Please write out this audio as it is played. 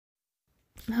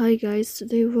Hi guys,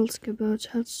 today we'll talk about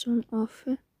how to turn off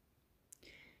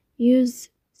use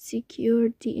secure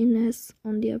DNS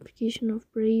on the application of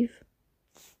Brave.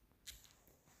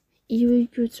 You will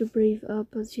go to Brave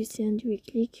app as you see and we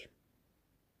click.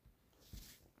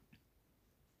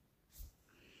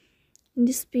 In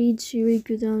this page you will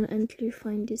go down until you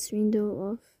find this window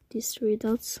of these three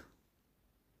dots.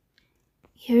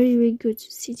 Here you will go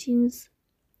to settings.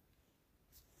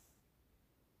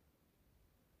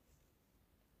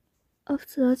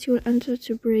 After that you will enter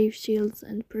to Brave Shields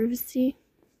and Privacy.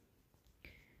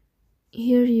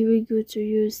 Here you will go to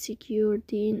use secure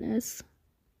DNS.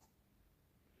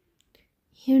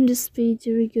 Here in this page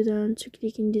you will go down to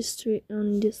click in this tree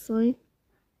on this sign.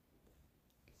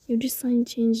 If this sign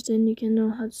changed, then you can now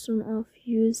have to turn off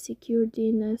use secure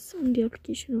DNS on the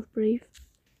application of Brave.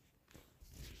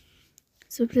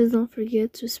 So please don't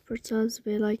forget to support us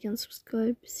by like and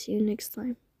subscribe. See you next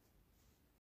time.